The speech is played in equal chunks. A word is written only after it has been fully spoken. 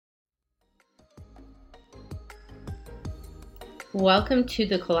Welcome to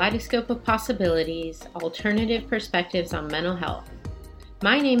the Kaleidoscope of Possibilities, Alternative Perspectives on Mental Health.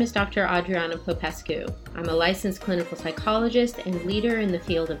 My name is Dr. Adriana Popescu. I'm a licensed clinical psychologist and leader in the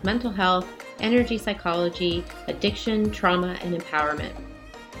field of mental health, energy psychology, addiction, trauma, and empowerment.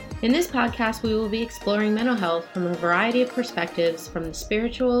 In this podcast, we will be exploring mental health from a variety of perspectives, from the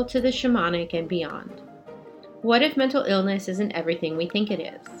spiritual to the shamanic and beyond. What if mental illness isn't everything we think it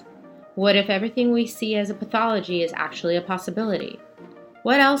is? What if everything we see as a pathology is actually a possibility?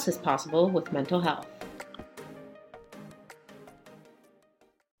 What else is possible with mental health?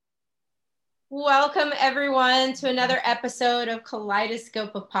 Welcome, everyone, to another episode of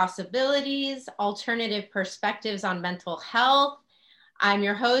Kaleidoscope of Possibilities, Alternative Perspectives on Mental Health. I'm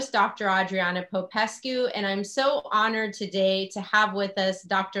your host, Dr. Adriana Popescu, and I'm so honored today to have with us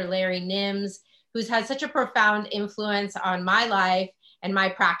Dr. Larry Nims, who's had such a profound influence on my life and my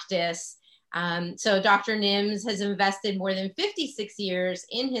practice. So Dr. Nims has invested more than 56 years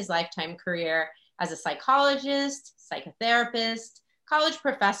in his lifetime career as a psychologist, psychotherapist, college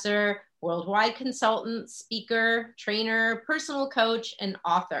professor, worldwide consultant, speaker, trainer, personal coach, and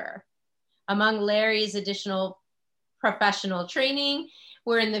author. Among Larry's additional professional training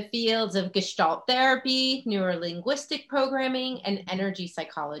were in the fields of Gestalt therapy, neurolinguistic programming, and energy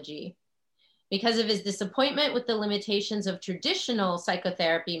psychology. Because of his disappointment with the limitations of traditional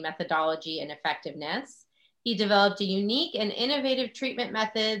psychotherapy methodology and effectiveness, he developed a unique and innovative treatment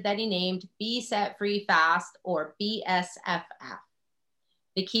method that he named Be Set Free Fast, or BSFF.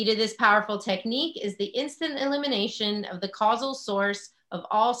 The key to this powerful technique is the instant elimination of the causal source of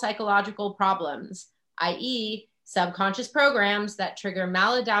all psychological problems, i.e., subconscious programs that trigger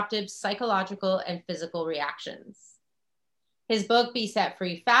maladaptive psychological and physical reactions. His book, Be Set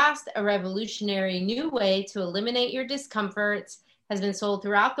Free Fast, A Revolutionary New Way to Eliminate Your Discomforts, has been sold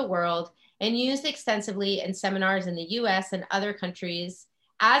throughout the world and used extensively in seminars in the US and other countries,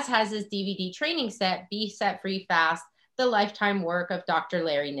 as has his DVD training set, Be Set Free Fast, the lifetime work of Dr.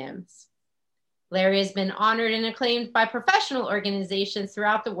 Larry Nims. Larry has been honored and acclaimed by professional organizations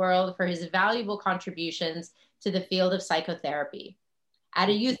throughout the world for his valuable contributions to the field of psychotherapy. At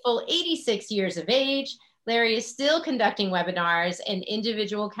a youthful 86 years of age, Larry is still conducting webinars and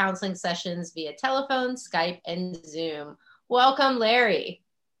individual counseling sessions via telephone, Skype, and Zoom. Welcome, Larry.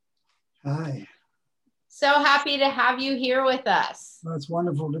 Hi. So happy to have you here with us. Well, it's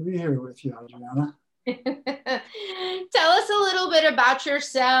wonderful to be here with you, Adriana. Tell us a little bit about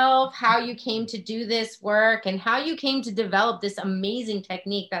yourself, how you came to do this work, and how you came to develop this amazing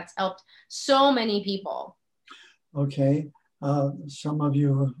technique that's helped so many people. Okay. Some of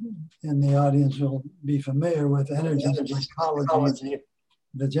you in the audience will be familiar with energy psychology.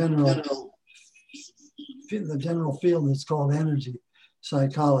 The general field is called energy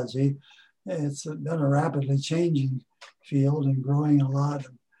psychology. It's been a rapidly changing field and growing a lot.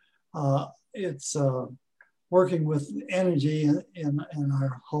 It's working with energy in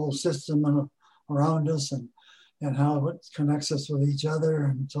our whole system and around us, and how it connects us with each other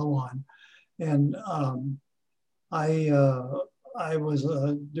and so on. And I was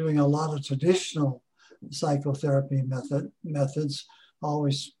doing a lot of traditional psychotherapy methods,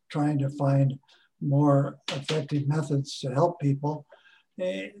 always trying to find more effective methods to help people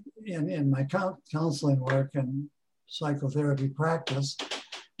in my counseling work and psychotherapy practice.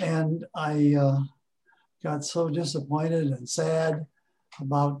 And I got so disappointed and sad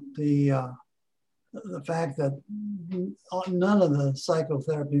about the fact that none of the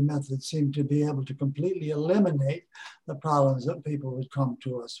psychotherapy methods seemed to be able to completely eliminate the problems that people would come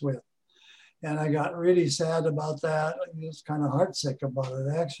to us with. And I got really sad about that. I was kind of heartsick about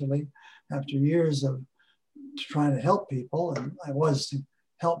it, actually, after years of trying to help people. And I was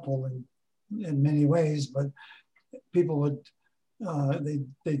helpful in many ways, but people would,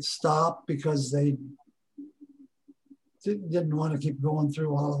 they'd stop because they didn't want to keep going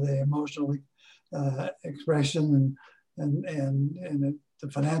through all of the emotional expression, and the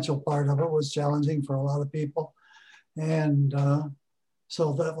financial part of it was challenging for a lot of people. And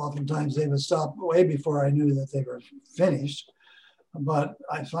so that oftentimes they would stop way before I knew that they were finished. But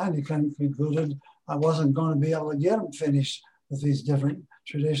I finally kind of concluded I wasn't going to be able to get them finished with these different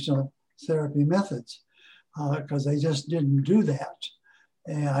traditional therapy methods because they just didn't do that.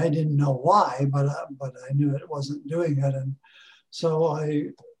 And I didn't know why, but I knew it wasn't doing it. And so I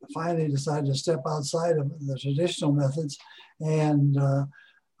finally decided to step outside of the traditional methods, and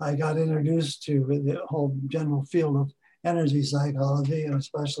I got introduced to the whole general field of energy psychology, and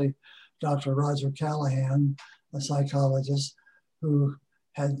especially Dr. Roger Callahan, a psychologist who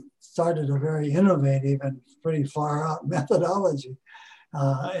had started a very innovative and pretty far out methodology.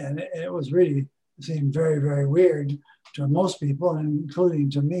 And it was really seemed very, very weird to most people, including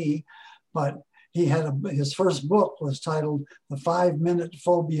to me. But he had his first book was titled The 5-Minute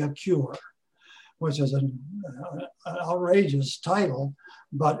Phobia Cure, which is an outrageous title,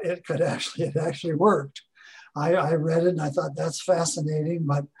 but it actually worked. I read it and I thought that's fascinating,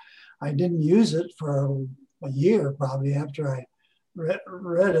 but I didn't use it for a year probably after I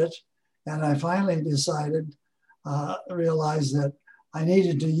read it. And I finally realized that I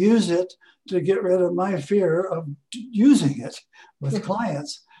needed to use it to get rid of my fear of using it with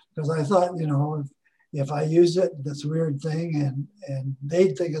clients. Because I thought, if I use it, this weird thing, and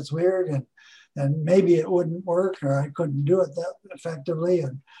they'd think it's weird, and maybe it wouldn't work, or I couldn't do it that effectively.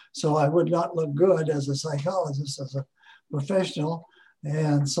 And so I would not look good as a psychologist, as a professional.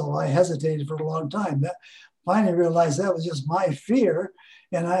 And so I hesitated for a long time. Finally realized that was just my fear,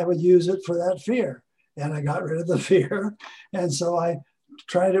 and I would use it for that fear. And I got rid of the fear. And so I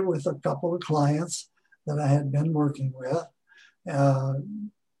tried it with a couple of clients that I had been working with.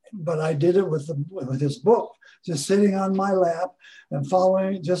 But I did it with his book, just sitting on my lap and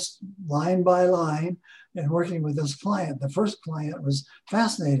following just line by line and working with this client. The first client was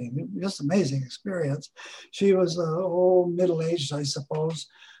fascinating, just amazing experience. She was middle-aged, I suppose,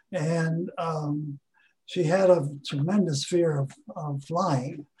 and she had a tremendous fear of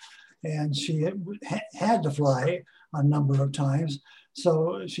flying, and she had to fly a number of times.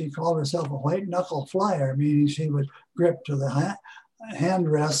 So she called herself a white knuckle flyer, meaning she would grip to the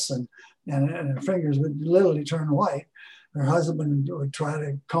hand rests and her fingers would literally turn white. Her husband would try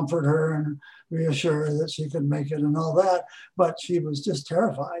to comfort her and reassure her that she could make it and all that, but she was just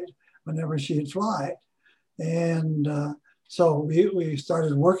terrified whenever she'd fly. And so we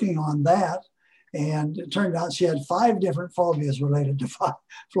started working on that, and it turned out she had 5 different phobias related to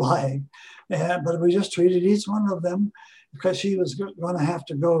flying. But we just treated each one of them because she was going to have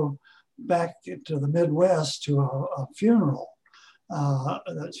to go back to the Midwest to a funeral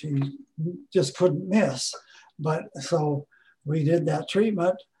that she just couldn't miss. But so we did that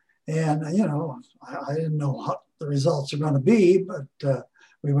treatment, and I didn't know what the results are going to be, but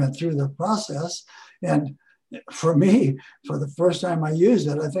we went through the process. And for me, for the first time I used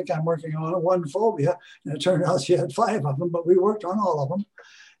it, I think I'm working on one phobia, and it turned out she had 5 of them, but we worked on all of them.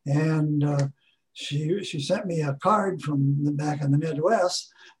 And she sent me a card from back in the Midwest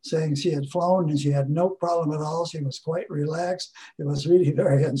saying she had flown and she had no problem at all. She was quite relaxed. It was really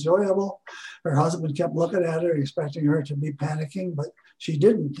very enjoyable. Her husband kept looking at her, expecting her to be panicking, but she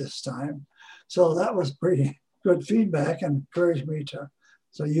didn't this time. So that was pretty good feedback and encouraged me to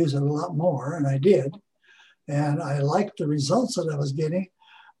use it a lot more, and I did. And I liked the results that I was getting,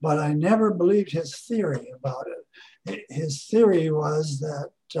 but I never believed his theory about it. His theory was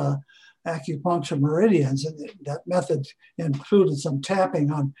that acupuncture meridians, and that method included some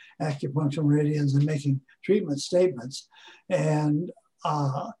tapping on acupuncture meridians and making treatment statements. And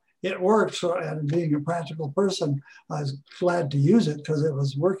it worked. So, and being a practical person, I was glad to use it because it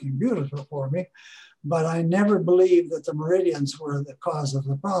was working beautifully for me. But I never believed that the meridians were the cause of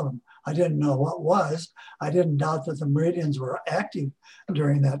the problem. I didn't know what was. I didn't doubt that the meridians were active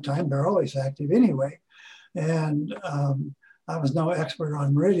during that time. They're always active anyway. And I was no expert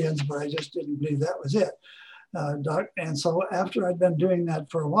on meridians, but I just didn't believe that was it. And so after I'd been doing that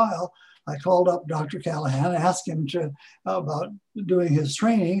for a while, I called up Dr. Callahan, asked him about doing his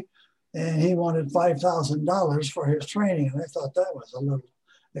training, and he wanted $5,000 for his training. And I thought that was a little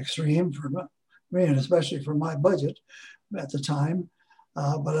extreme for me, and especially for my budget at the time.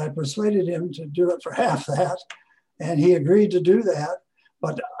 But I persuaded him to do it for half that, and he agreed to do that.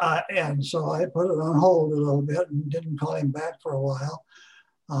 But and so I put it on hold a little bit and didn't call him back for a while.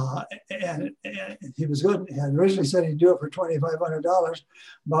 And he was good. He had originally said he'd do it for $2,500,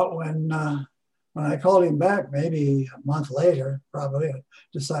 but when I called him back, maybe a month later, probably, I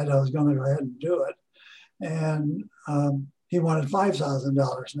decided I was going to go ahead and do it. And he wanted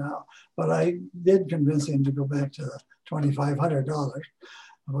 $5,000 now, but I did convince him to go back to the $2,500,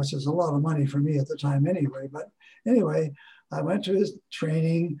 which is a lot of money for me at the time anyway. But anyway, I went to his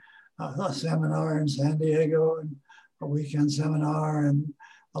training, a seminar in San Diego, and a weekend seminar, and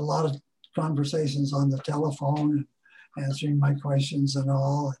a lot of conversations on the telephone, and answering my questions and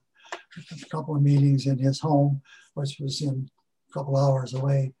all. A couple of meetings in his home, which was in a couple hours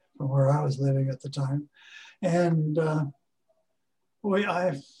away from where I was living at the time. And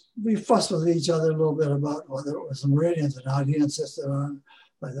we fussed with each other a little bit about whether it was the meridians and how he insisted on.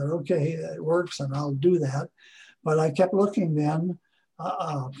 I said, okay, it works, and I'll do that. But I kept looking then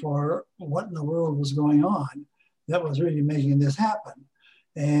for what in the world was going on that was really making this happen.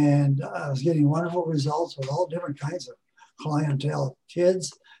 And I was getting wonderful results with all different kinds of clientele,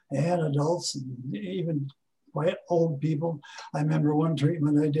 kids and adults, and even quite old people. I remember one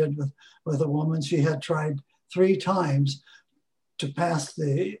treatment I did with a woman. She had tried 3 times to pass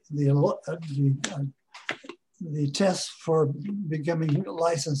the test for becoming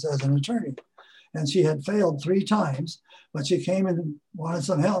licensed as an attorney. And she had failed 3 times, but she came and wanted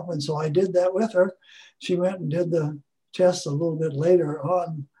some help. And so I did that with her. She went and did the test a little bit later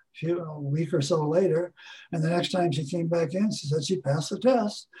on, a week or so later. And the next time she came back in, she said she passed the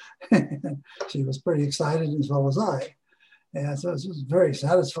test. She was pretty excited, and so was I. And so it was very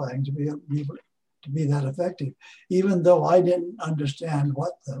satisfying to be that effective, even though I didn't understand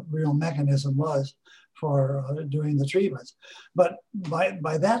what the real mechanism was for doing the treatments. But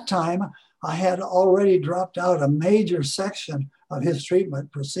by that time, I had already dropped out a major section of his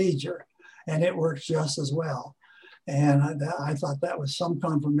treatment procedure, and it worked just as well. And I thought that was some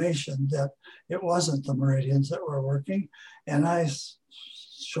confirmation that it wasn't the meridians that were working. And I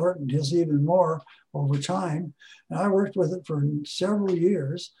shortened his even more over time. And I worked with it for several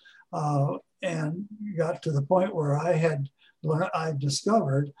years and got to the point where I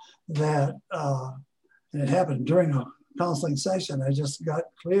discovered that, and it happened during a counseling session, I just got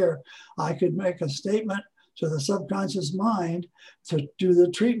clear I could make a statement to the subconscious mind to do the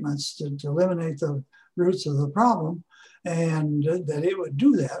treatments to eliminate the roots of the problem, and that it would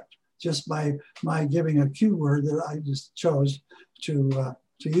do that just by my giving a cue word that I just chose to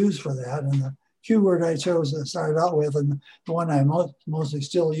use for that. And the cue word I chose to start out with, and the one I mostly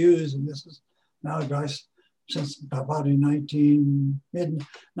still use, and this is now, guys, since about the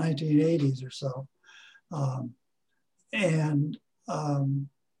mid-1980s or so.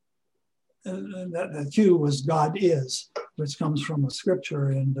 The cue was God is, which comes from a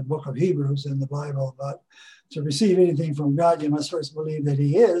scripture in the book of Hebrews in the Bible about to receive anything from God, you must first believe that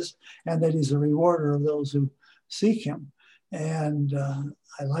he is, and that he's a rewarder of those who seek him. And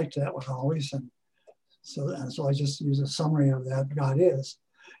I liked that one always. And so I just use a summary of that, God is.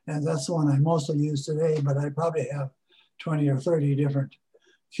 And that's the one I mostly use today, but I probably have 20 or 30 different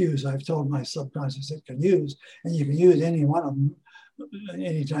cues I've told my subconscious it can use, and you can use any one of them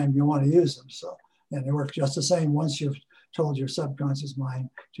anytime you want to use them. So, and they work just the same once you've told your subconscious mind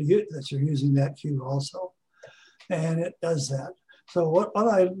to use that you're using that cue also, and it does that. So what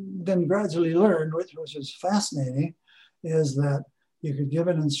I then gradually learned, which is fascinating, is that you could give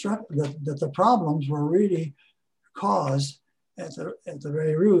an instruction that the problems were really caused at the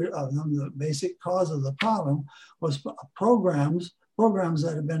very root of them. The basic cause of the problem was programs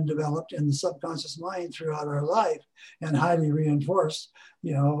that have been developed in the subconscious mind throughout our life and highly reinforced,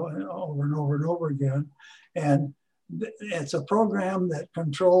 over and over and over again. And it's a program that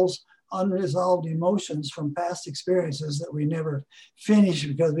controls unresolved emotions from past experiences that we never finish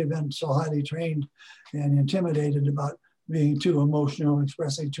because we've been so highly trained and intimidated about being too emotional,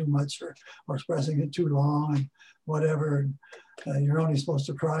 expressing too much or expressing it too long and whatever. You're only supposed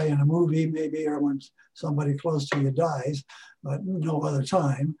to cry in a movie maybe, or when somebody close to you dies, but no other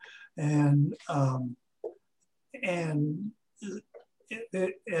time. And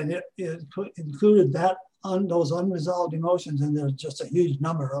it included those unresolved emotions, and there's just a huge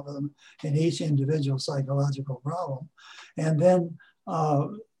number of them in each individual psychological problem. And then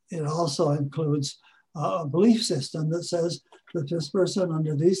it also includes a belief system that says that this person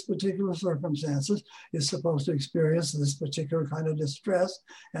under these particular circumstances is supposed to experience this particular kind of distress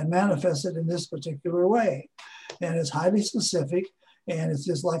and manifest it in this particular way. And it's highly specific, and it's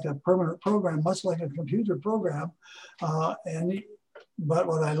just like a permanent program, much like a computer program. But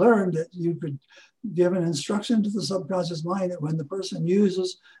what I learned that you could give an instruction to the subconscious mind that when the person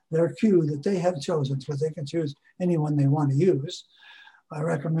uses their cue that they have chosen, so they can choose any one they want to use. I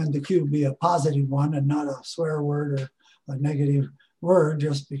recommend the cue be a positive one and not a swear word or a negative word,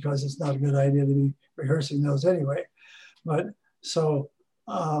 just because it's not a good idea to be rehearsing those anyway. But so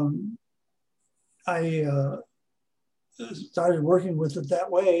I started working with it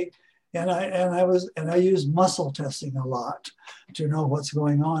that way, and I used muscle testing a lot to know what's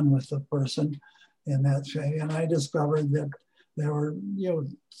going on with the person in that way. And I discovered that there were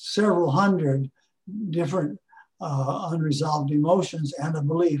several hundred different unresolved emotions and a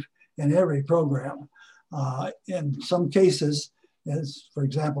belief in every program. In some cases, as for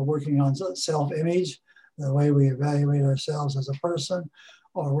example, working on self-image, the way we evaluate ourselves as a person,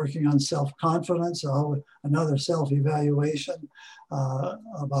 or working on self-confidence, another self-evaluation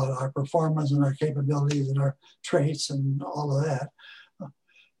about our performance and our capabilities and our traits and all of that,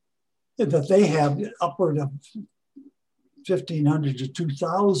 that they have upward of 1,500 to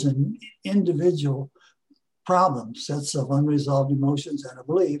 2,000 individual problems, sets of unresolved emotions and a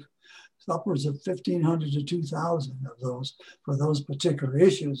belief. It's upwards of 1,500 to 2,000 of those for those particular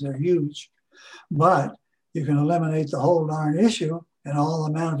issues. They're huge. But you can eliminate the whole darn issue and all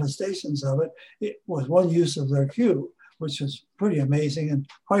the manifestations of it with one use of their cue, which is pretty amazing and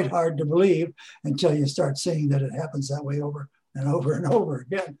quite hard to believe until you start seeing that it happens that way over and over and over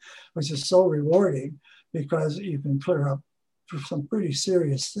again, which is so rewarding because you can clear up some pretty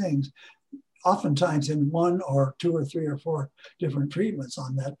serious things, oftentimes in 1 or 2 or 3 or 4 different treatments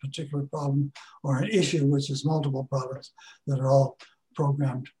on that particular problem or an issue, which is multiple problems that are all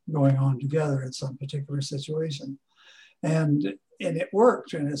programmed going on together in some particular situation. And it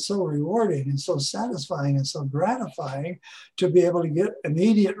worked, and it's so rewarding and so satisfying and so gratifying to be able to get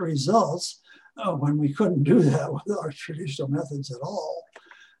immediate results when we couldn't do that with our traditional methods at all.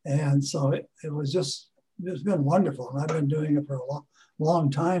 And so it's been wonderful. And I've been doing it for a long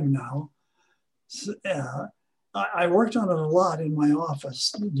time now. I worked on it a lot in my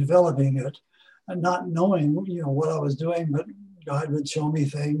office, developing it, and not knowing, what I was doing, but God would show me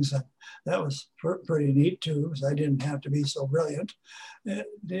things, and that was pretty neat too, because I didn't have to be so brilliant.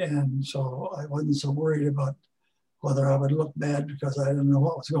 And so I wasn't so worried about whether I would look bad because I didn't know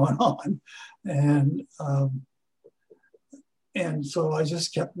what was going on. And so I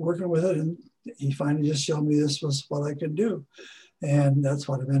just kept working with it, and he finally just showed me this was what I could do. And that's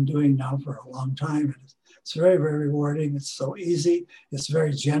what I've been doing now for a long time. And it's very, very rewarding. It's so easy. It's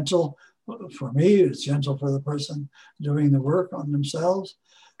very gentle. For me, it's gentle for the person doing the work on themselves.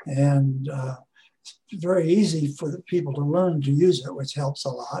 And it's very easy for the people to learn to use it, which helps a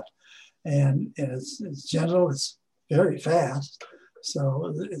lot. And it's gentle, it's very fast.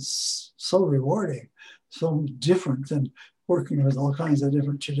 So it's so rewarding, so different than working with all kinds of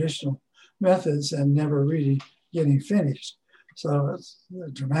different traditional methods and never really getting finished. So it's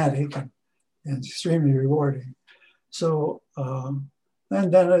dramatic and extremely rewarding. So, and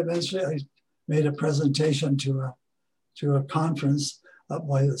then eventually I made a presentation to a conference up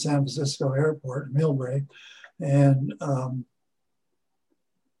by the San Francisco airport in Millbrae, and a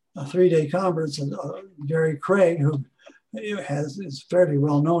 3-day conference. And Gary Craig, who is fairly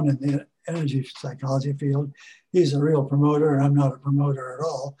well known in the energy psychology field, he's a real promoter, and I'm not a promoter at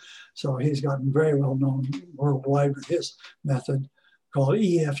all. So he's gotten very well known worldwide with his method called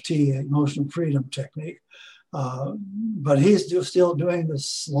EFT, Emotional Freedom Technique. But he's still doing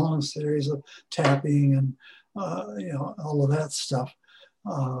this long series of tapping and all of that stuff.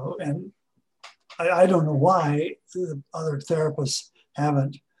 And I don't know why the other therapists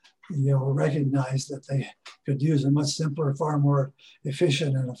haven't recognized that they could use a much simpler, far more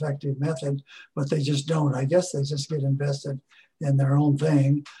efficient and effective method, but they just don't. I guess they just get invested in their own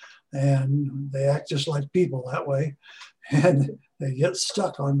thing, and they act just like people that way, and they get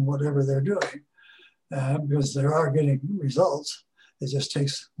stuck on whatever they're doing. Because they are getting results. It just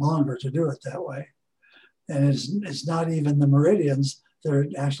takes longer to do it that way. And it's not even the meridians that are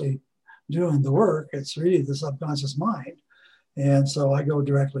actually doing the work. It's really the subconscious mind. And so I go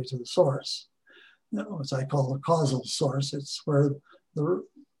directly to the source, which I call the causal source. It's where the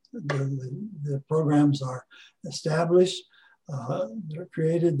programs are established, they're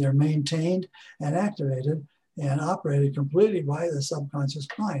created, they're maintained and activated and operated completely by the subconscious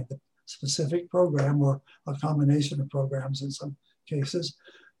mind, the specific program or a combination of programs in some cases,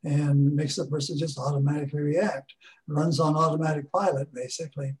 and makes the person just automatically react, runs on automatic pilot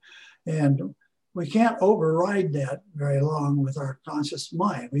basically. And we can't override that very long with our conscious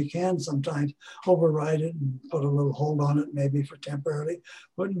mind. We can sometimes override it and put a little hold on it, maybe for temporarily,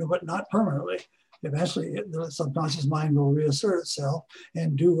 but not permanently. Eventually, the subconscious mind will reassert itself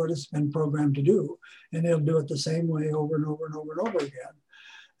and do what it's been programmed to do. And it'll do it the same way over and over and over and over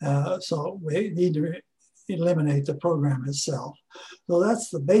again. So we need to eliminate the program itself. So that's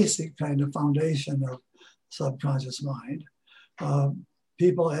the basic kind of foundation of subconscious mind.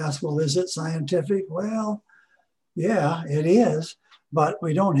 People ask, well, is it scientific? Well, yeah, it is, but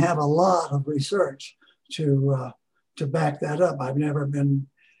we don't have a lot of research to back that up. I've never been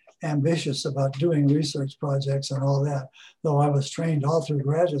ambitious about doing research projects and all that, though I was trained all through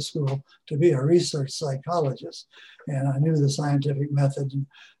graduate school to be a research psychologist. And I knew the scientific method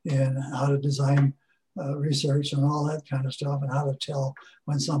and how to design research and all that kind of stuff, and how to tell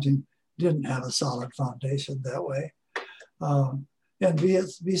when something didn't have a solid foundation that way. And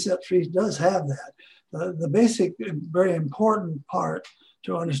VSEP3 does have that. The basic, very important part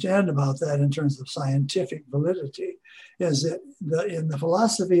to understand about that in terms of scientific validity is that in the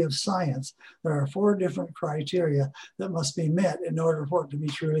philosophy of science, there are 4 different criteria that must be met in order for it to be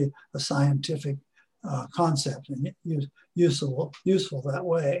truly a scientific concept and useful that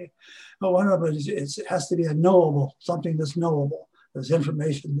way. But one of it is it has to be a knowable, something that's knowable. There's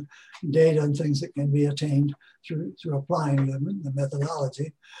information, data, and things that can be attained through applying the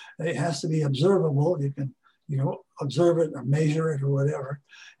methodology. It has to be observable. You can observe it or measure it or whatever.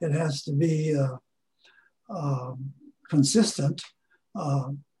 It has to be consistent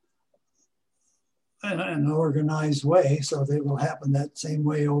in an organized way, so they will happen that same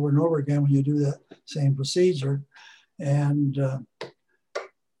way over and over again when you do that same procedure, and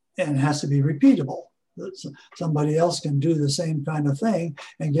it has to be repeatable. Somebody else can do the same kind of thing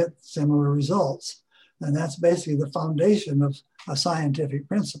and get similar results, and that's basically the foundation of a scientific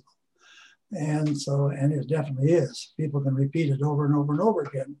principle. And it definitely is. People can repeat it over and over and over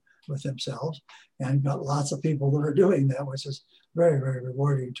again with themselves, and got lots of people that are doing that, which is very, very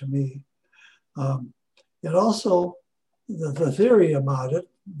rewarding to me. It also, the theory about it,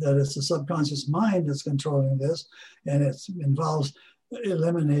 that it's the subconscious mind that's controlling this, and it involves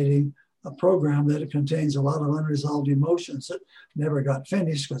eliminating a program that it contains a lot of unresolved emotions that never got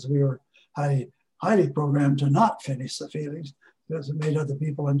finished because we were highly programmed to not finish the feelings because it made other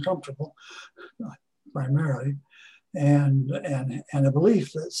people uncomfortable, primarily. And a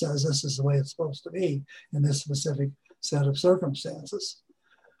belief that says this is the way it's supposed to be in this specific set of circumstances,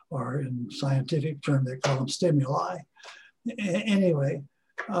 or in scientific term, they call them stimuli. Anyway,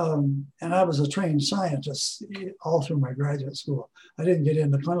 and I was a trained scientist all through my graduate school. I didn't get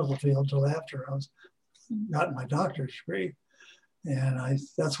in the clinical field until after I got my doctorate degree. And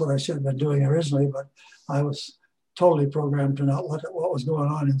that's what I should have been doing originally, but I was totally programmed to not look at what was going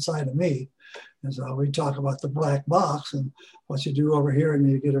on inside of me. And so we talk about the black box and what you do over here and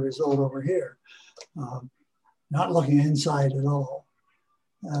you get a result over here. Not looking inside at all.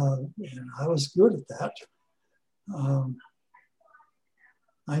 And I was good at that.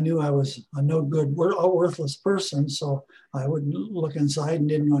 I knew I was a no good, worthless person, so I wouldn't look inside and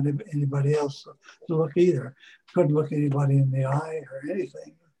didn't want anybody else to look either. Couldn't look anybody in the eye or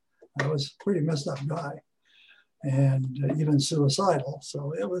anything. I was a pretty messed up guy, and even suicidal.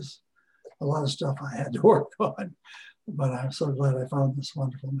 So it was a lot of stuff I had to work on, but I'm so glad I found this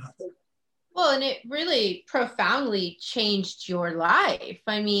wonderful method. Well, and it really profoundly changed your life.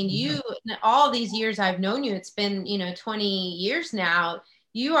 I mean, you, all these years I've known you, it's been, 20 years now,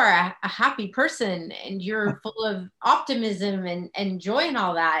 you are a happy person and you're full of optimism and joy and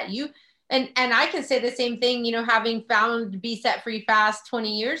all that. And I can say the same thing, having found Be Set Free Fast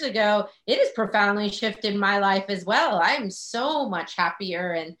 20 years ago, it has profoundly shifted my life as well. I am so much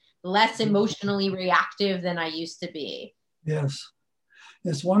happier and less emotionally reactive than I used to be. Yes.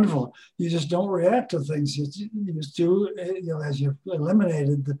 It's wonderful. You just don't react to things. You just do, as you've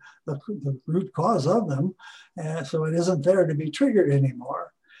eliminated the root cause of them. So it isn't there to be triggered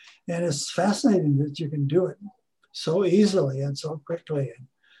anymore. And it's fascinating that you can do it so easily and so quickly. And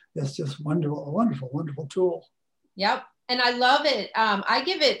it's just wonderful, a wonderful, wonderful tool. Yep. And I love it. I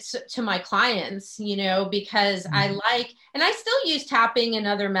give it to my clients, because I like, and I still use tapping and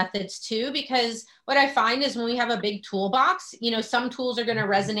other methods too, because what I find is when we have a big toolbox, some tools are going to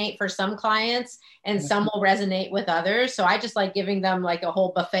resonate for some clients and some will resonate with others. So I just like giving them like a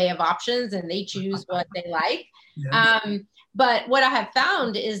whole buffet of options and they choose what they like. Yeah. But what I have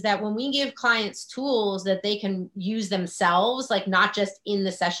found is that when we give clients tools that they can use themselves, like not just in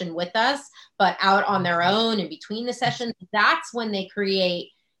the session with us, but out on their own and between the sessions, that's when they create,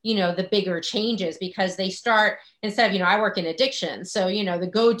 the bigger changes, because they start, instead of, I work in addiction. So, the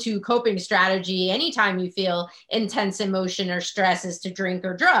go-to coping strategy, anytime you feel intense emotion or stress, is to drink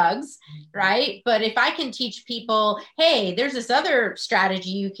or drugs, right? But if I can teach people, hey, there's this other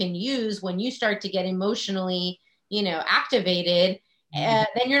strategy you can use when you start to get emotionally activated, then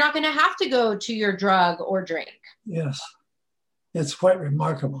you're not going to have to go to your drug or drink. Yes, it's quite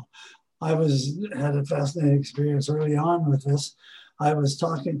remarkable. I had a fascinating experience early on with this. I was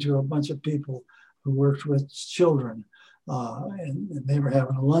talking to a bunch of people who worked with children, and they were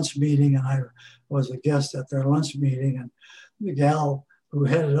having a lunch meeting, and I was a guest at their lunch meeting, and the gal who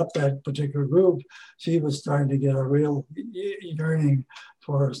headed up that particular group, she was starting to get a real yearning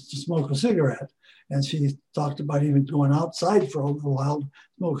to smoke a cigarette. And she talked about even going outside for a little while to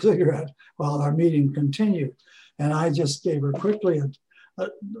smoke a cigarette while our meeting continued. And I just gave her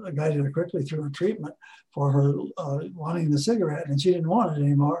guided her quickly through a treatment for her wanting the cigarette, and she didn't want it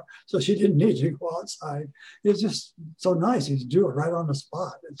anymore. So she didn't need to go outside. It's just so nice. You do it right on the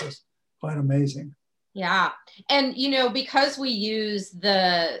spot. It's just quite amazing. Yeah. And, because we use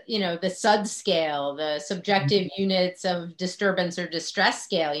the SUD scale, the subjective units of disturbance or distress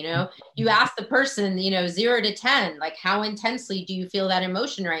scale, you ask the person, 0 to 10, like how intensely do you feel that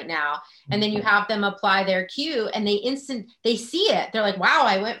emotion right now? And then you have them apply their cue and they see it. They're like, wow,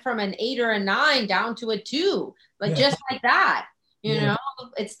 I went from an 8 or a 9 down to a 2, just like that.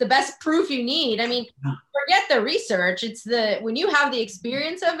 It's the best proof you need. I mean, forget the research. It's when you have the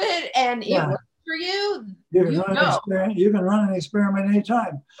experience of it and it works for you, you can run an experiment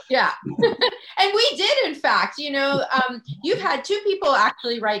anytime. Yeah. And we did, in fact, you've had two people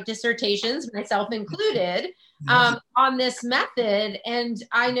actually write dissertations, myself included, on this method. And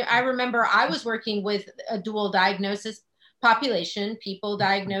I remember I was working with a dual diagnosis population, people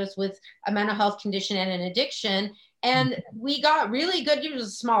diagnosed with a mental health condition and an addiction. And we got really good, it was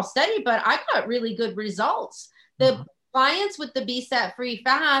a small study, but I got really good results. The clients with the Be Set Free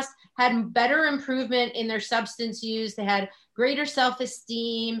Fast had better improvement in their substance use. They had greater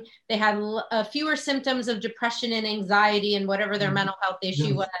self-esteem. They had fewer symptoms of depression and anxiety and whatever their mental health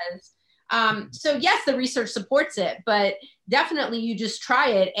issue was. So yes, the research supports it, but definitely you just try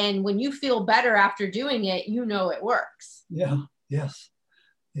it. And when you feel better after doing it, it works. Yeah. Yes.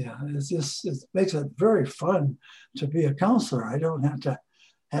 Yeah. It makes it very fun to be a counselor. I don't have to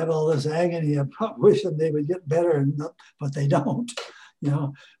have all this agony about wishing they would get better, but they don't.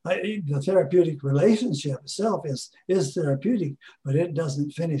 The therapeutic relationship itself is therapeutic, but it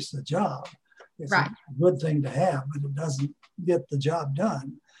doesn't finish the job. It's a good thing to have, but it doesn't get the job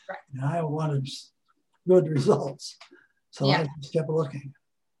done. Right. And I wanted good results, so I just kept looking.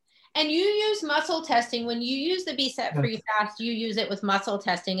 And you use muscle testing. When you use the Be Set Free Fast, you use it with muscle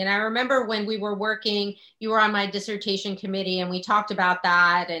testing. And I remember when we were working, you were on my dissertation committee and we talked about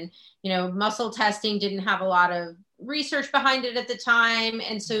that. And, muscle testing didn't have a lot of research behind it at the time.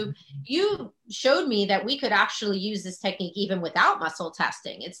 And so you showed me that we could actually use this technique even without muscle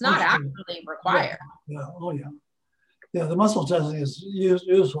testing. It's not actually required. Yeah. Oh, yeah. Yeah, the muscle testing is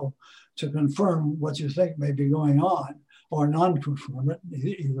useful to confirm what you think may be going on, or non-confirm it,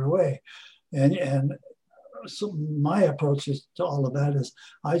 either way. And so my approach to all of that is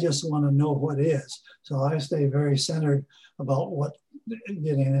I just want to know what is. So I stay very centered about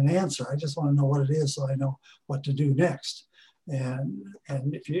getting an answer. I just want to know what it is so I know what to do next. And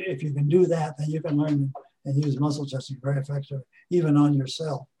if you can do that, then you can learn and use muscle testing very effectively, even on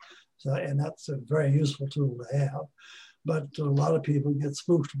yourself. So, and that's a very useful tool to have. But a lot of people get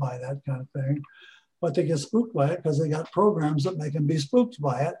spooked by that kind of thing. But they get spooked by it because they got programs that make them be spooked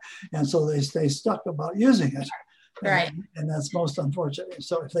by it. And so they stay stuck about using it. Right. And that's most unfortunate.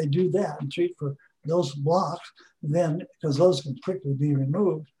 So if they do that and treat for those blocks, then, because those can quickly be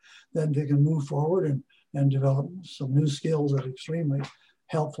removed, then they can move forward and develop some new skills that are extremely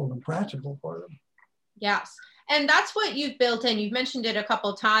helpful and practical for them. Yes. And that's what you've built in. You've mentioned it a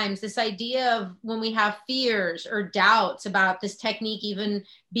couple of times, this idea of when we have fears or doubts about this technique even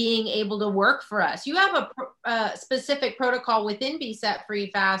being able to work for us. You have a specific protocol within Be Set Free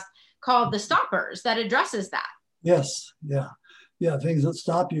Fast called the Stoppers that addresses that. Yes. Yeah. Yeah. Things that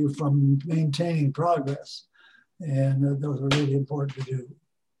stop you from maintaining progress. And those are really important to do.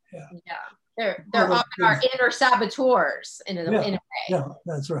 Yeah. Yeah. They're often our inner saboteurs in a way. Yeah,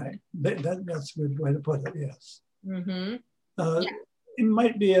 that's right. That's a good way to put it, yes. Mm-hmm. You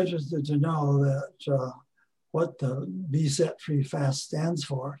might be interested to know that what the Be Set Free Fast stands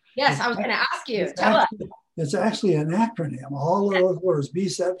for. Yes, I was going to ask you. Tell us. It's actually an acronym. All of those words, Be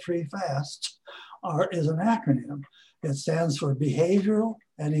Set Free Fast, is an acronym. It stands for Behavioral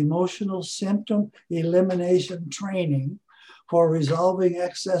and Emotional Symptom Elimination Training for Resolving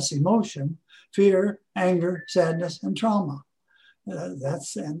Excess Emotion, Fear, Anger, Sadness, and Trauma.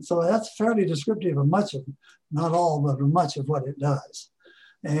 So that's fairly descriptive of much of, not all, but much of what it does.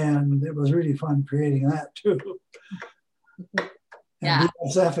 And it was really fun creating that too. Yeah.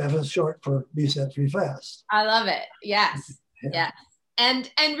 And BSFF is short for Be Set Free Fast. I love it. Yes. Yeah. And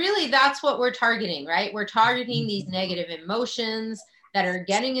really that's what we're targeting, right? We're targeting these negative emotions that are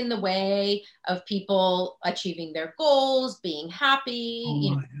getting in the way of people achieving their goals, being happy,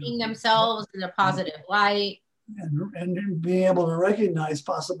 seeing themselves in a positive light. And being able to recognize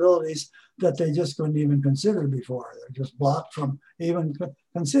possibilities that they just couldn't even consider before. They're just blocked from even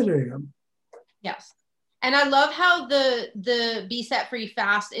considering them. Yes. And I love how the Be Set Free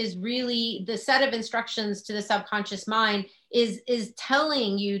Fast is really the set of instructions to the subconscious mind is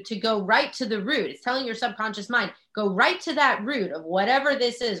telling you to go right to the root. It's telling your subconscious mind, go right to that root of whatever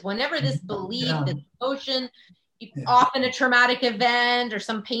this is, whenever this belief, this emotion, often a traumatic event or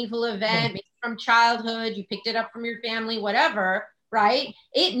some painful event, maybe from childhood, you picked it up from your family, whatever, right?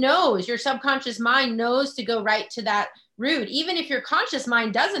 It knows, your subconscious mind knows to go right to that root. Even if your conscious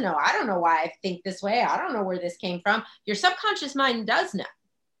mind doesn't know, I don't know why I think this way, I don't know where this came from. Your subconscious mind does know.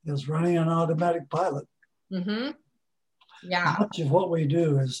 It's running on automatic pilot. Mm-hmm. Yeah. Much of what we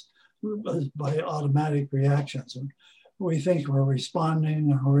do is by automatic reactions. And we think we're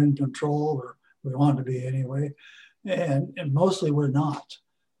responding or we're in control, or we want to be anyway. And mostly we're not.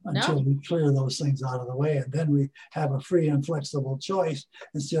 until we clear those things out of the way. And then we have a free and flexible choice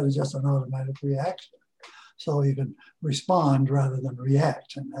instead of just an automatic reaction. So you can respond rather than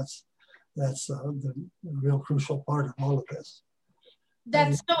react. And that's the real crucial part of all of this.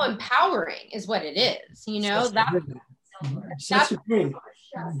 That's so empowering is what it is. You know, sets you free.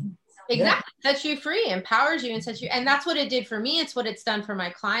 Exactly. Sets you free, empowers you, and sets you. And that's what it did for me. It's what it's done for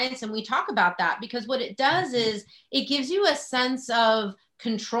my clients. And we talk about that because what it does is it gives you a sense of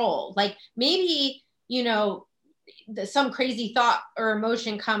control. Like maybe, you know, some crazy thought or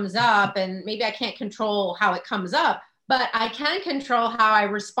emotion comes up and maybe I can't control how it comes up, but I can control how I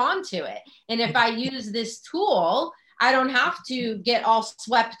respond to it. And if I use this tool, I don't have to get all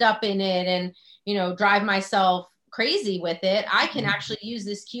swept up in it and, you know, drive myself crazy with it. I can actually use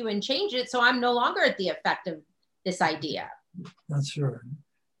this cue and change it. So I'm no longer at the effect of this idea. That's sure.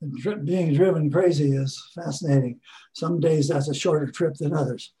 And being driven crazy is fascinating. Some days that's a shorter trip than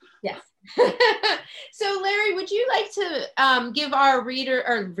others. Yes. So Larry, would you like to give our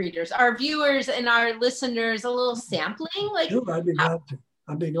our viewers and our listeners a little sampling? Like, sure, I'd be glad to.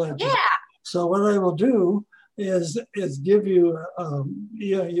 I'd be glad to. Yeah. So what I will do is give you,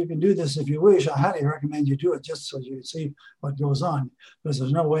 you can do this if you wish. I highly recommend you do it just so you see what goes on, because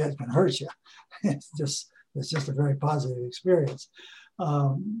there's no way it can hurt you. It's just a very positive experience.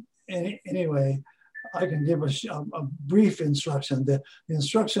 Anyway, I can give a brief instruction. The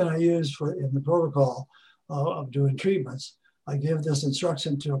instruction I use in the protocol of doing treatments, I give this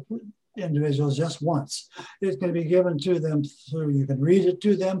instruction to individuals just once. It can be given to them through, you can read it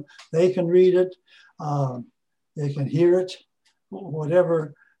to them, they can read it, they can hear it,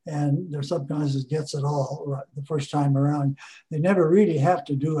 whatever, and their subconscious gets it all right the first time around. They never really have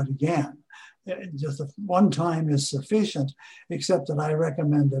to do it again. Just one time is sufficient, except that I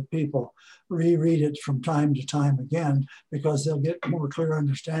recommend that people reread it from time to time again, because they'll get more clear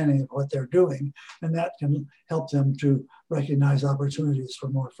understanding of what they're doing, and that can help them to recognize opportunities for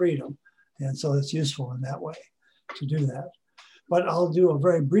more freedom. And so it's useful in that way to do that. But I'll do a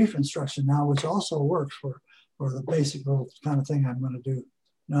very brief instruction now, which also works for the basic little kind of thing I'm going to do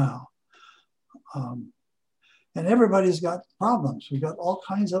now. And everybody's got problems. We've got all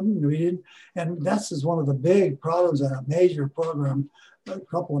kinds of them reading. And that's one of the big problems in a major program, a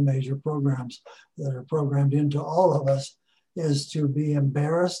couple of major programs that are programmed into all of us, is to be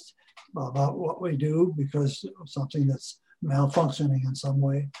embarrassed about what we do because of something that's malfunctioning in some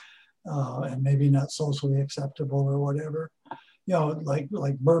way, and maybe not socially acceptable or whatever. You know, like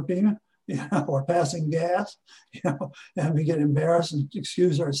burping, you know, or passing gas, you know, and we get embarrassed and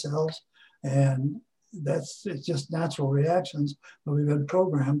excuse ourselves. And it's just natural reactions, but we've been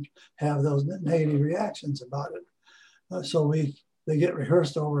programmed to have those negative reactions about it. So they get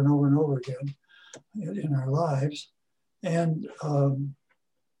rehearsed over and over and over again in our lives. And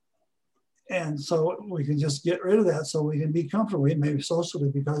so we can just get rid of that so we can be comfortable. We may socially,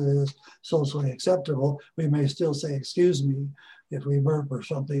 because it is socially acceptable, we may still say, excuse me, if we burp or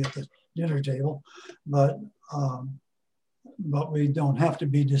something at the dinner table, but we don't have to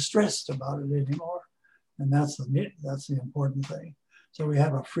be distressed about it anymore. And that's the important thing. So we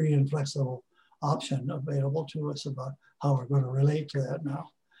have a free and flexible option available to us about how we're going to relate to that now,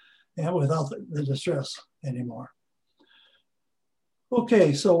 and without the distress anymore.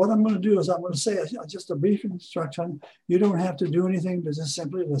 Okay, so what I'm going to do is I'm going to say just a brief instruction. You don't have to do anything, but just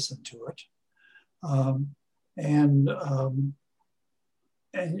simply listen to it. And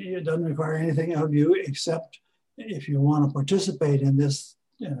it doesn't require anything of you, except if you want to participate in this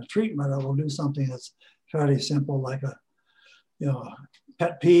in a treatment, I will do something that's fairly simple, like a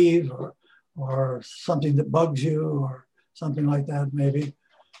pet peeve or something that bugs you or something like that. Maybe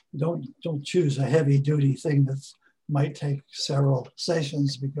don't choose a heavy duty thing that might take several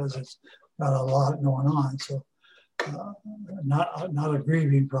sessions because it's got a lot going on. So not a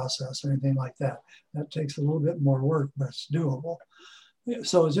grieving process or anything like that. That takes a little bit more work, but it's doable.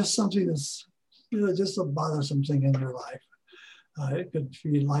 So just something that's just a bothersome thing in your life. It could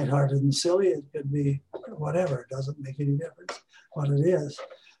be lighthearted and silly. It could be whatever. It doesn't make any difference what it is.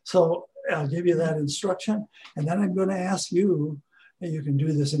 So I'll give you that instruction. And then I'm going to ask you, and you can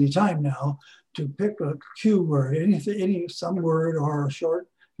do this anytime now, to pick a cue word, some word or a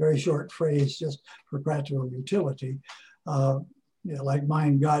very short phrase just for practical utility. Like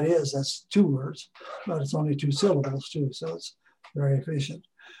mine, God is, that's 2 words, but it's only 2 syllables too. So it's very efficient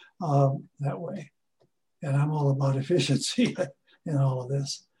that way. And I'm all about efficiency in all of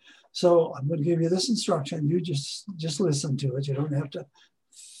this. So I'm going to give you this instruction. You just listen to it. You don't have to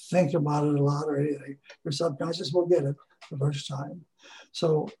think about it a lot or anything. Your subconscious will get it the first time.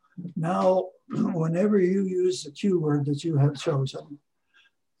 So now, whenever you use the cue word that you have chosen,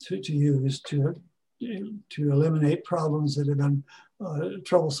 to use to eliminate problems that have been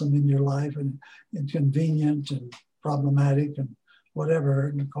troublesome in your life and inconvenient and problematic and whatever,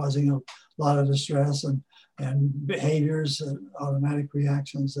 and causing a lot of distress and behaviors and automatic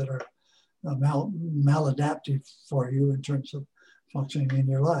reactions that are maladaptive for you in terms of functioning in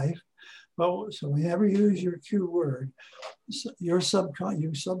your life. But so whenever you use your cue word, your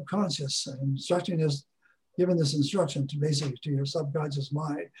subconscious, giving this instruction to basically to your subconscious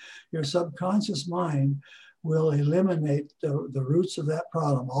mind. Your subconscious mind will eliminate the roots of that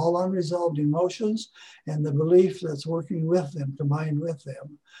problem, all unresolved emotions and the belief that's working with them, combined with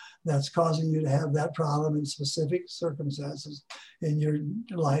them, that's causing you to have that problem in specific circumstances in your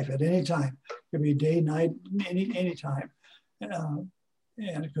life at any time. It could be day, night, any time.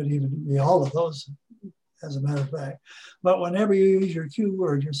 And it could even be all of those, as a matter of fact. But whenever you use your cue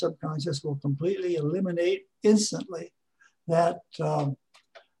word, your subconscious will completely eliminate instantly that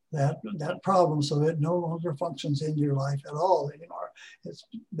problem, so it no longer functions in your life at all anymore. It's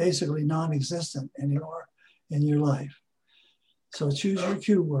basically non-existent anymore in your life. So choose your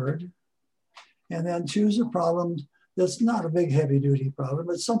cue word, and then choose a problem that's not a big heavy duty problem.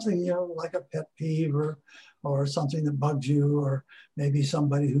 It's something, you know, like a pet peeve or something that bugs you, or maybe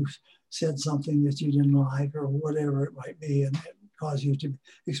somebody who said something that you didn't like, or whatever it might be, and it caused you to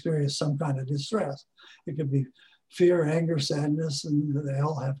experience some kind of distress. It could be fear, anger, sadness, and they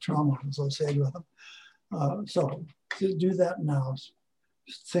all have trauma associated with them. So to do that now,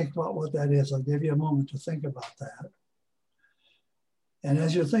 think about what that is. I'll give you a moment to think about that. And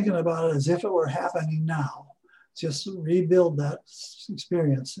as you're thinking about it as if it were happening now, just rebuild that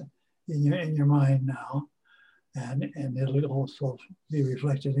experience in your mind now, and it'll also be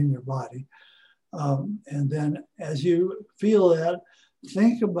reflected in your body. And then as you feel that,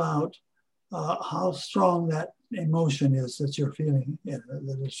 think about how strong that emotion is that you're feeling,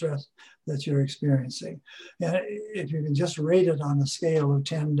 the distress that you're experiencing. And if you can just rate it on a scale of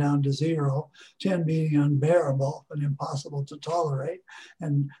 10 down to 0, 10 being unbearable and impossible to tolerate,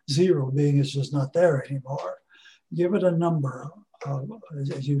 and 0 being it's just not there anymore, give it a number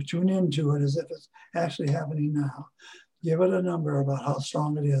as you tune into it as if it's actually happening now. Give it a number about how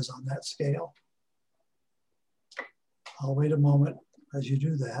strong it is on that scale. I'll wait a moment as you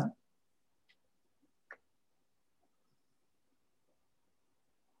do that.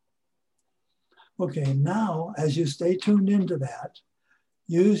 Okay, now as you stay tuned into that,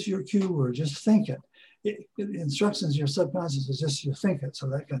 use your cue word, just think it. Instructions, your subconscious is just you think it, so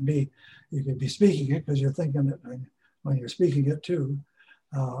that can be, you could be speaking it because you're thinking it when you're speaking it too.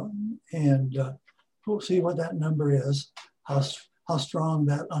 We'll see what that number is, how strong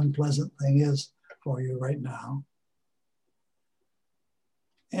that unpleasant thing is for you right now.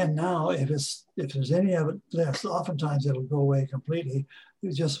 And now, if there's any of it left, oftentimes it'll go away completely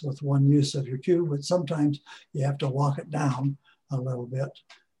just with one use of your cue, but sometimes you have to walk it down a little bit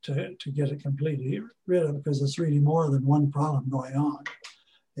to get it completely rid of, because it's really more than one problem going on,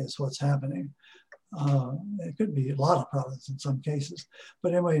 is what's happening. It could be a lot of problems in some cases.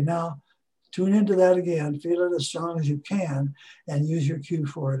 But anyway, now tune into that again, feel it as strong as you can, and use your cue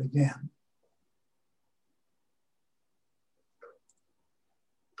for it again.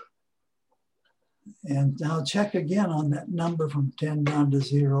 And now check again on that number from 10 down to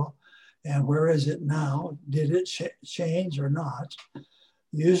 0. And where is it now? Did it change or not?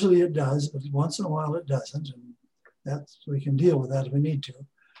 Usually it does, but once in a while it doesn't. And we can deal with that if we need to.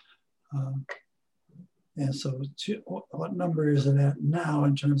 And so what number is it at now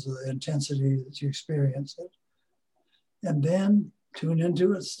in terms of the intensity that you experience it? And then tune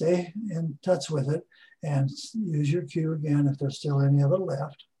into it, stay in touch with it, and use your cue again if there's still any of it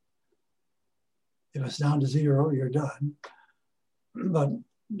left. If it's down to 0, you're done. But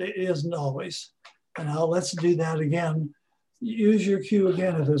it isn't always. And now let's do that again. Use your cue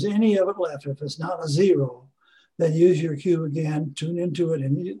again if there's any of it left. If it's not a 0, then use your cue again, tune into it,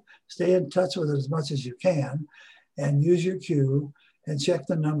 and stay in touch with it as much as you can, and use your cue and check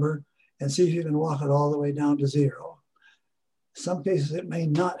the number and see if you can walk it all the way down to 0. Some cases it may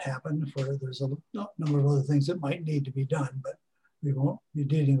not happen, for there's a number of other things that might need to be done, but we won't be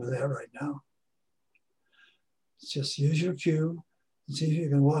dealing with that right now. Just use your cue and see if you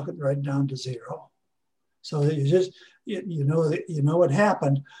can walk it right down to 0. So that you know what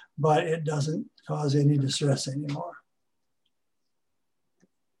happened, but it doesn't cause any distress anymore.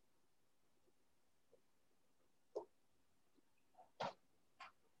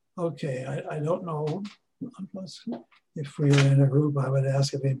 Okay, I don't know if we were in a group. I would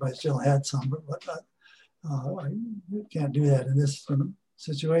ask if anybody still had some, but I can't do that in this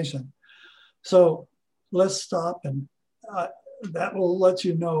situation. So let's stop, and that will let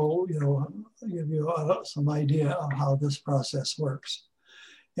you know, give you some idea of how this process works.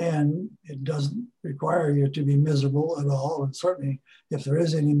 And it doesn't require you to be miserable at all. And certainly, if there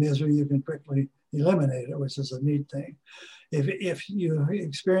is any misery, you can quickly eliminate it, which is a neat thing. If you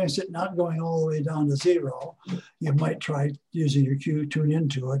experience it not going all the way down to zero, you might try using your cue, tune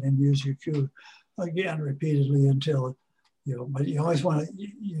into it, and use your cue again repeatedly until, but you always want to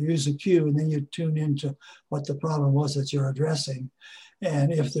use the cue and then you tune into what the problem was that you're addressing.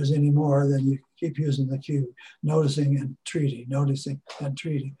 And if there's any more, then you keep using the cue, noticing and treating, noticing and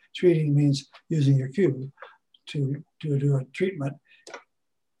treating. Treating means using your cue to do a treatment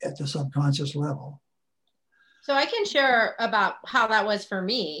at the subconscious level. So I can share about how that was for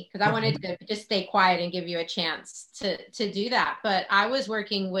me, because I wanted to just stay quiet and give you a chance to do that. But I was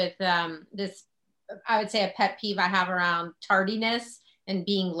working with this, I would say, a pet peeve I have around tardiness and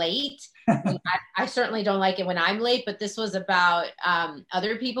being late. I certainly don't like it when I'm late, but this was about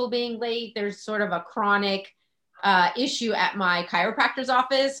other people being late. There's sort of a chronic issue at my chiropractor's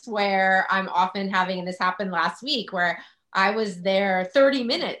office where I'm often having, and this happened last week, where I was there 30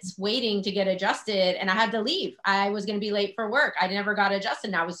 minutes waiting to get adjusted and I had to leave. I was going to be late for work. I never got adjusted.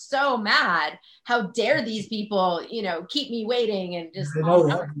 And I was so mad. How dare these people, keep me waiting and just,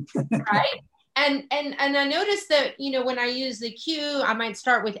 right? And I noticed that, when I use the cue, I might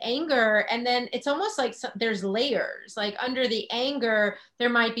start with anger, and then it's almost like there's layers. Like under the anger, there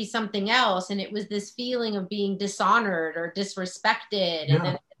might be something else. And it was this feeling of being dishonored or disrespected. Yeah, and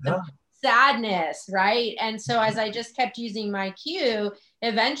then the sadness, right? And so as I just kept using my cue,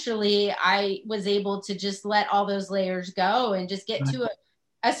 eventually I was able to just let all those layers go and just get to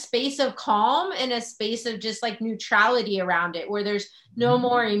a space of calm and a space of just like neutrality around it, where there's no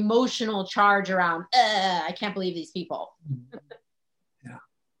more emotional charge around, I can't believe these people. Yeah.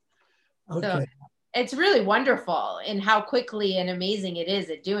 Okay. So it's really wonderful in how quickly and amazing it is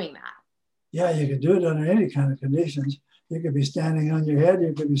at doing that. Yeah, you can do it under any kind of conditions. You could be standing on your head,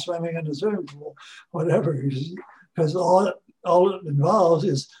 you could be swimming in the swimming pool, whatever, because all it involves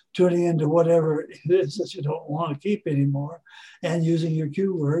is tuning into whatever it is that you don't want to keep anymore and using your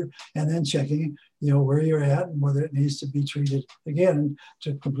cue word and then checking, where you're at and whether it needs to be treated again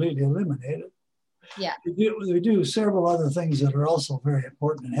to completely eliminate it. Yeah. We do several other things that are also very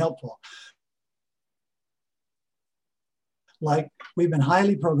important and helpful. Like we've been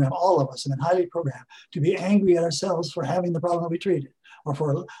highly programmed, all of us have been highly programmed to be angry at ourselves for having the problem that we treated, or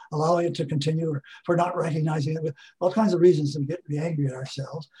for allowing it to continue, or for not recognizing it, with all kinds of reasons to be angry at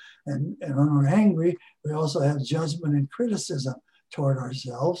ourselves. And when we're angry, we also have judgment and criticism toward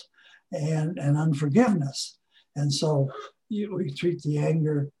ourselves and unforgiveness. And so we treat the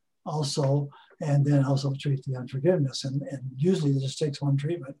anger also, and then also treat the unforgiveness. And usually it just takes one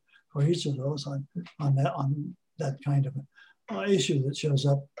treatment for each of those on that kind of issue that shows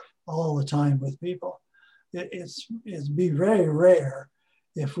up all the time with people. It's be very rare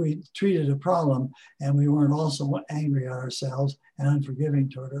if we treated a problem and we weren't also angry at ourselves and unforgiving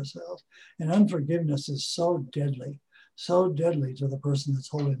toward ourselves. And unforgiveness is so deadly to the person that's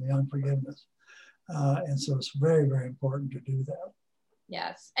holding the unforgiveness. And so it's very, very important to do that.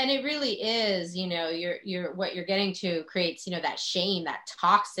 Yes. And it really is, you're what you're getting to creates, that shame, that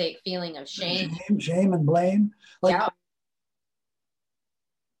toxic feeling of shame. Shame and blame.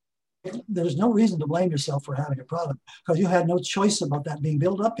 There's no reason to blame yourself for having a problem because you had no choice about that being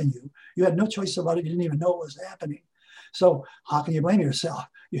built up in you. You had no choice about it. You didn't even know what was happening. So how can you blame yourself?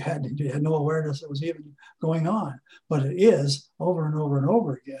 You had no awareness that was even going on. But it is over and over and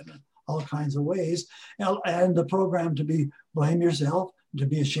over again in all kinds of ways. And the program to blame yourself, to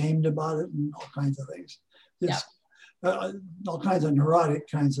be ashamed about it, and all kinds of things. All kinds of neurotic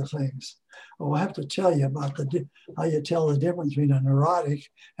kinds of things. Well, I have to tell you about how you tell the difference between a neurotic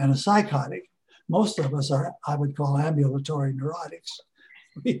and a psychotic. Most of us are, I would call, ambulatory neurotics.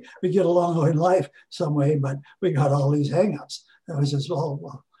 We get along in life some way, but we got all these hang-ups. It was just,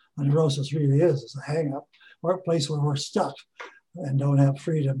 a neurosis really is a hang-up, or a place where we're stuck and don't have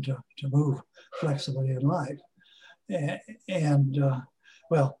freedom to move flexibly in life. The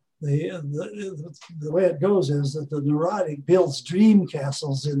way it goes is that the neurotic builds dream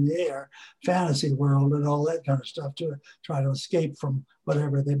castles in the air, fantasy world, and all that kind of stuff to try to escape from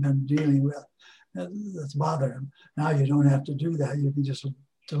whatever they've been dealing with that's bothering them. Now you don't have to do that. You can just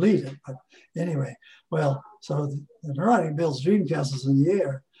delete it. But anyway, so the neurotic builds dream castles in the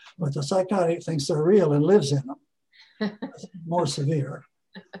air, but the psychotic thinks they're real and lives in them. More severe.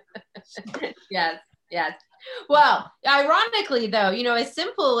 Yes. Well, ironically, though, as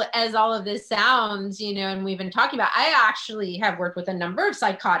simple as all of this sounds, and we've been talking about, I actually have worked with a number of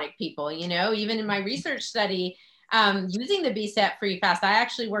psychotic people, even in my research study, using the Be Set Free Fast. I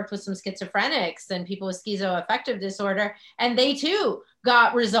actually worked with some schizophrenics and people with schizoaffective disorder, and they too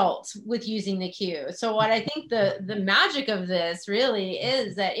got results with using the Q. So what I think the magic of this really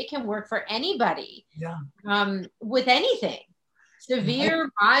is that it can work for anybody, with anything. Severe,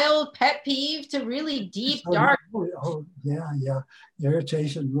 mild, pet peeve to really deep, dark.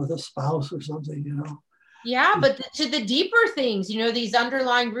 Irritation with a spouse or something, you know. Yeah, but to the deeper things, you know, these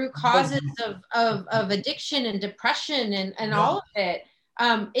underlying root causes of addiction and depression and all of it.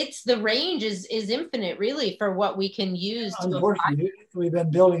 It's the range is infinite, really, for what we can use. Unfortunately, we've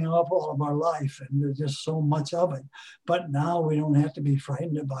been building up all of our life, and there's just so much of it. But now we don't have to be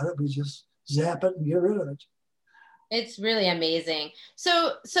frightened about it. We just zap it and get rid of it. It's really amazing.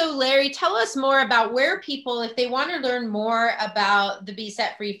 So Larry, tell us more about where people, if they want to learn more about the Be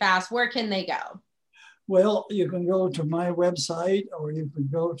Set Free Fast, where can they go? Well, you can go to my website, or you can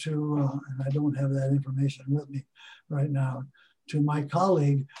go to, and I don't have that information with me right now, to my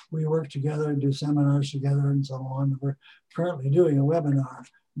colleague. We work together and do seminars together and so on. We're currently doing a webinar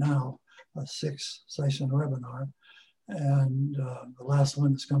now, a 6-session webinar. And the last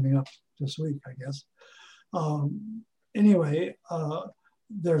one is coming up this week, I guess. Anyway,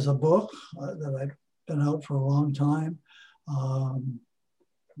 there's a book that I've been out for a long time.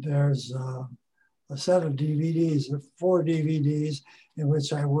 There's a set of DVDs, 4 DVDs, in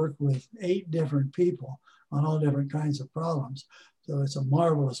which I work with 8 different people on all different kinds of problems. So it's a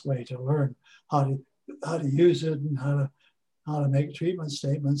marvelous way to learn how to use it and how to make treatment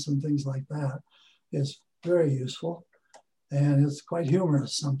statements and things like that. It's very useful, and it's quite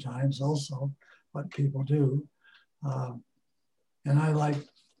humorous sometimes also what people do. And I like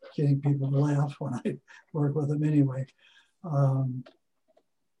getting people to laugh when I work with them anyway.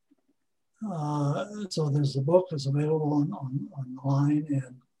 So there's the book that's available online,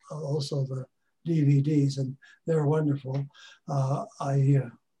 and also the DVDs, and they're wonderful. I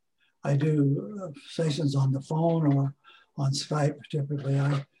do sessions on the phone or on Skype typically.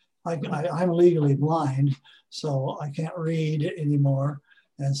 I'm legally blind, so I can't read anymore,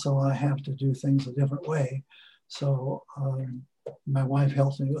 and so I have to do things a different way. So my wife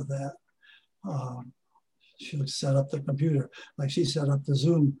helps me with that. She'll set up the computer, like she set up the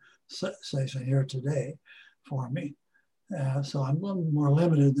Zoom session here today for me. So I'm a little more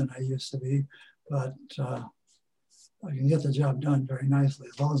limited than I used to be, but I can get the job done very nicely.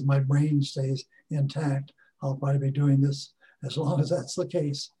 As long as my brain stays intact, I'll probably be doing this as long as that's the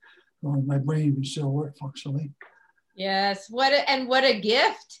case. As long as my brain can still work functionally. Yes, what a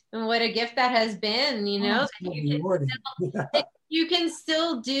gift, and what a gift that has been, you know. You can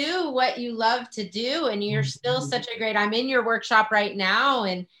still do what you love to do, and you're still such a great, I'm in your workshop right now,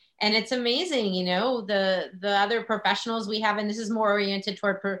 and it's amazing, you know, the other professionals we have, and this is more oriented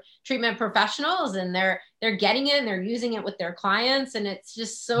toward treatment professionals, and they're getting it and they're using it with their clients, and it's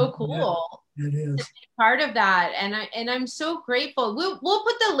just so cool. It is to be part of that, and I'm so grateful. We'll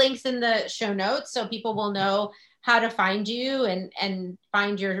put the links in the show notes so people will know how to find you and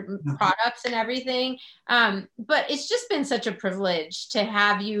find your products and everything. But it's just been such a privilege to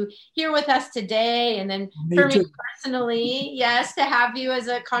have you here with us today. And then for me personally, yes, to have you as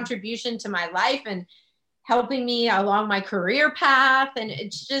a contribution to my life and helping me along my career path. And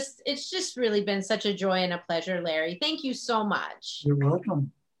it's just really been such a joy and a pleasure, Larry. Thank you so much. You're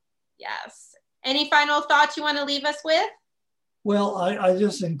welcome. Yes. Any final thoughts you want to leave us with? Well, I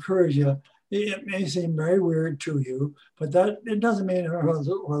just encourage you. It may seem very weird to you, but that it doesn't mean it was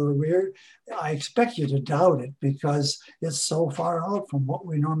weird. I expect you to doubt it because it's so far out from what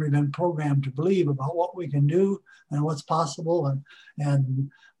we normally been programmed to believe about what we can do and what's possible,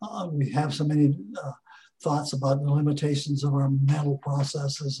 and we have so many thoughts about the limitations of our mental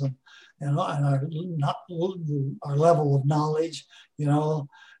processes and our level of knowledge, you know.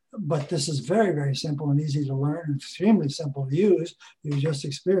 But this is very, very simple and easy to learn, and extremely simple to use. You just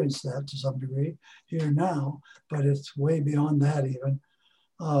experienced that to some degree here now, but it's way beyond that even.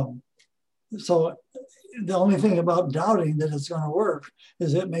 So the only thing about doubting that it's going to work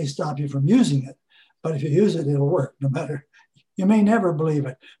is it may stop you from using it. But if you use it, it'll work no matter. You may never believe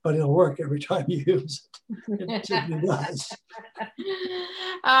it, but it'll work every time you use it. It simply does.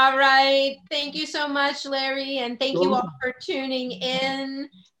 All right. Thank you so much, Larry. And thank you all for tuning in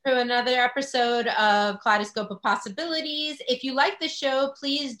to another episode of Kaleidoscope of Possibilities. If you like the show,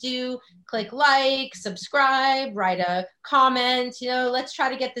 please do click like, subscribe, write a comment. You know, let's try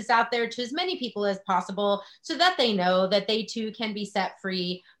to get this out there to as many people as possible so that they know that they too can be set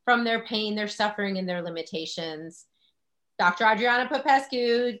free from their pain, their suffering, and their limitations. Dr. Adriana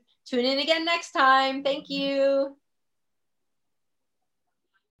Popescu. Tune in again next time. Thank you.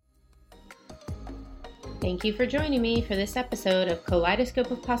 Thank you for joining me for this episode of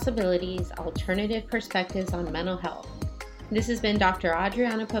Kaleidoscope of Possibilities, Alternative Perspectives on Mental Health. This has been Dr.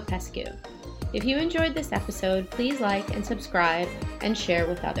 Adriana Popescu. If you enjoyed this episode, please like and subscribe and share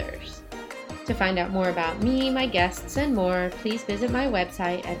with others. To find out more about me, my guests, and more, please visit my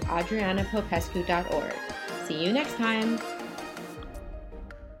website at adrianapopescu.org. See you next time.